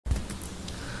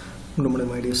Good morning,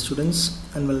 my dear students,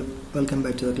 and welcome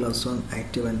back to the class on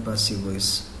active and passive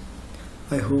voice.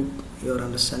 I hope you are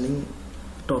understanding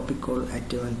the topic called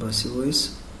active and passive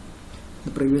voice.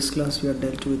 In the previous class, we had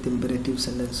dealt with imperative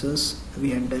sentences.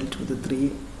 We had dealt with the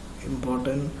three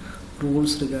important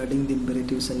rules regarding the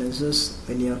imperative sentences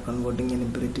when you are converting an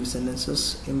imperative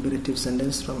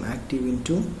sentence from active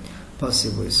into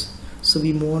passive voice. So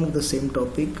we move on to the same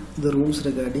topic, the rules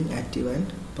regarding active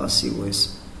and passive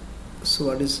voice. So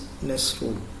what is next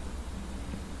rule?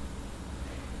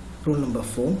 Rule number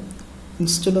 4.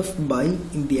 Instead of by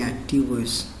in the active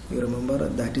voice, you remember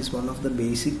that is one of the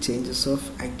basic changes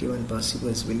of active and passive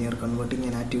voice. When you are converting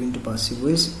an active into passive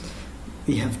voice,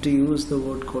 we have to use the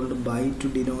word called by to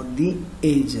denote the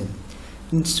agent.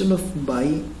 Instead of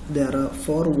by, there are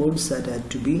 4 words that have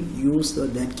to be used, or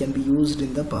that can be used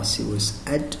in the passive voice: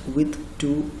 at, with,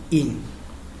 to, in.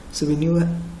 So when you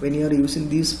are using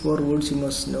these 4 words, you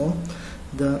must know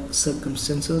the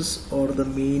circumstances or the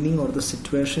meaning or the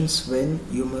situations when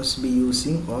you must be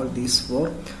using all these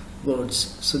 4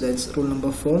 words. So that's rule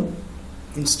number 4.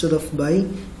 Instead of by,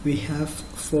 we have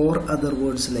 4 other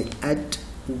words like at,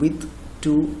 with,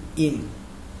 to, in.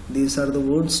 These are the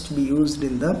words to be used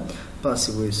in the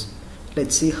passive voice.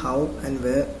 Let's see how and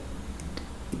where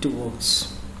it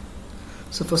works.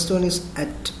 So first one is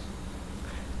at.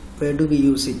 Where do we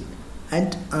use it?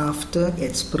 At after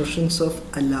expressions of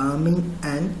alarming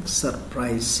and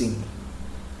surprising.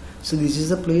 So this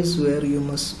is a place where you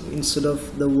must, instead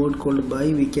of the word called by,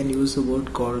 we can use the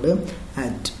word called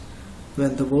at.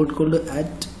 When the word called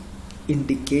at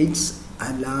indicates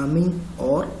alarming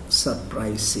or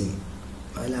surprising.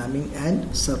 Alarming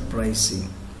and surprising.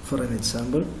 For an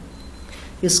example,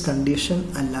 his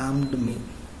condition alarmed me.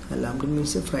 Alarmed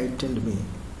means frightened me.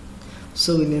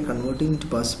 So when you are converting to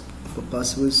passive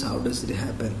voice, how does it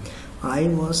happen? I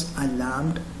was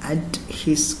alarmed at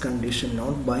his condition,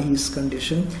 not by his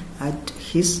condition, at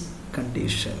his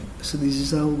condition. So this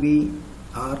is how we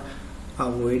are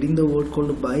avoiding the word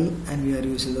called by, and we are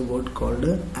using the word called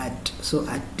at. So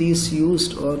at is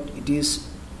used, or it is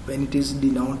when it is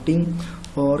denoting,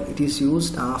 or it is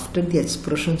used after the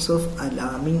expressions of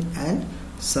alarming and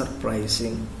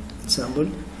surprising. Example,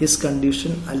 his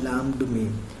condition alarmed me.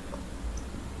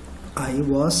 I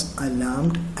was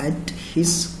alarmed at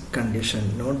his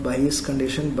condition, not by his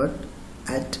condition, but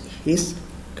at his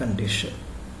condition.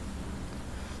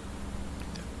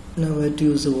 Now we have to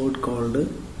use the word called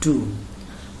to.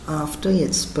 After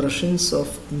expressions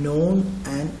of known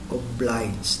and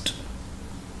obliged.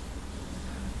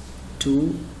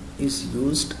 To is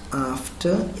used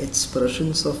after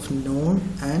expressions of known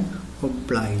and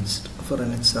obliged. For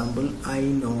an example, I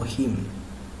know him.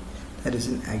 That is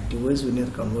in active voice. When you are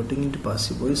converting into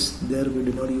passive voice, there we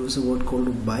do not use the word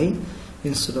called by.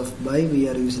 Instead of by, we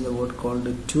are using the word called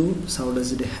to. So how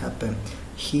does it happen?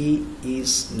 He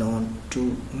is known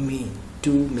to me.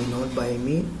 To me, not by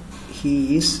me.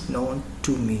 He is known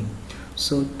to me.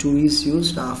 So to is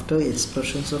used after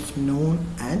expressions of known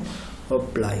and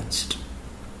obliged.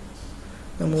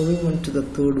 Now moving on to the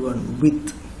third one,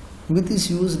 with. With is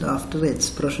used after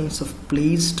expressions of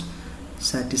pleased,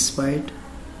 satisfied,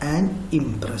 and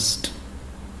impressed.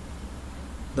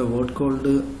 The word called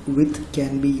with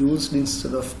can be used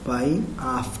instead of by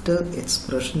after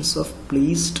expressions of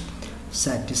pleased,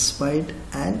 satisfied,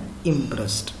 and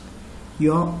impressed.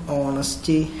 Your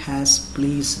honesty has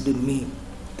pleased me.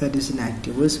 That is in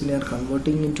active voice. When you are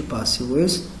converting into passive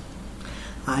voice,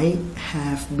 I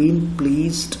have been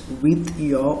pleased with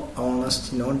your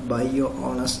honesty, not by your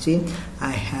honesty. I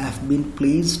have been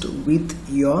pleased with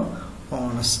your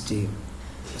honesty.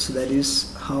 So that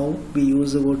is how we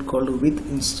use the word called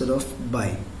with instead of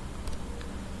by.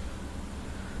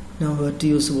 Now we have to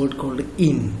use the word called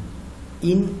in.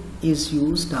 In is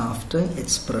used after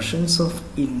expressions of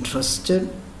interested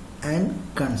and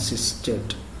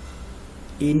consisted.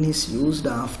 In is used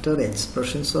after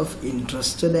expressions of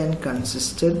interested and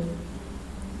consisted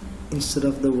instead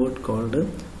of the word called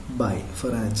by.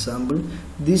 For an example,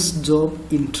 this job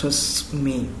interests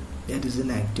me. That is in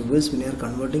active voice. When you are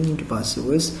converting into passive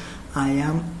voice, I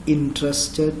am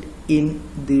interested in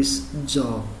this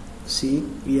job. See,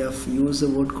 we have used the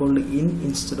word called in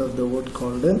instead of the word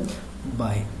called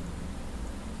by.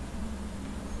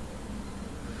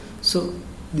 So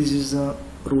this is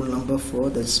rule number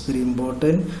 4. That's very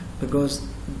important, because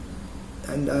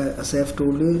as I have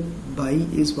told you, by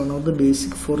is one of the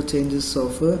basic 4 changes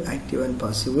of active and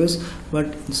passive voice, but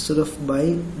instead of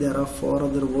by, there are 4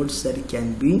 other words that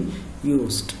can be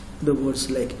used. The words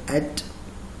like at,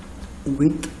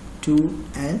 with, to,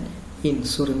 and in.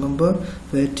 So remember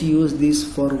where to use these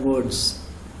 4 words.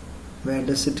 Where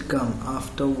does it come?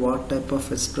 After what type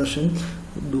of expression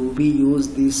do we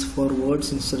use these four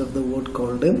words instead of the word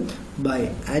called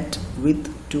by, at, with,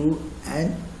 to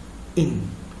and in?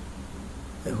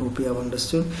 I hope you have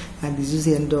understood, and this is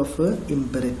the end of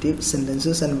imperative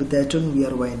sentences, and with that one we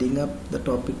are winding up the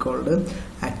topic called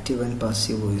active and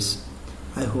passive voice.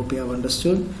 I hope you have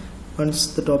understood. Once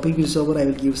the topic is over, I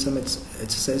will give some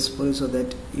exercise for you so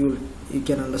that you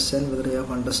can understand whether you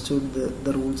have understood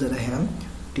the rules that I am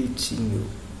teaching you.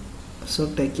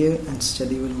 So take care and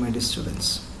study well, my dear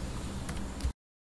students.